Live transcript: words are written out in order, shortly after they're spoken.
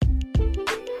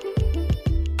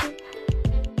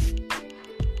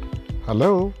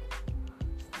Hello,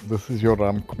 this is your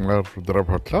Ram Kumar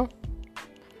Rudrabhatla.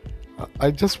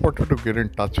 I just wanted to get in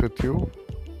touch with you.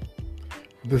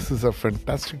 This is a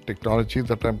fantastic technology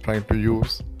that I'm trying to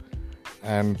use,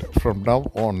 and from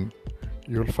now on,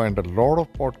 you'll find a lot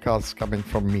of podcasts coming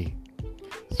from me.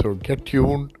 So get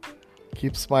tuned,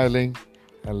 keep smiling,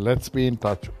 and let's be in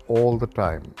touch all the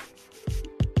time.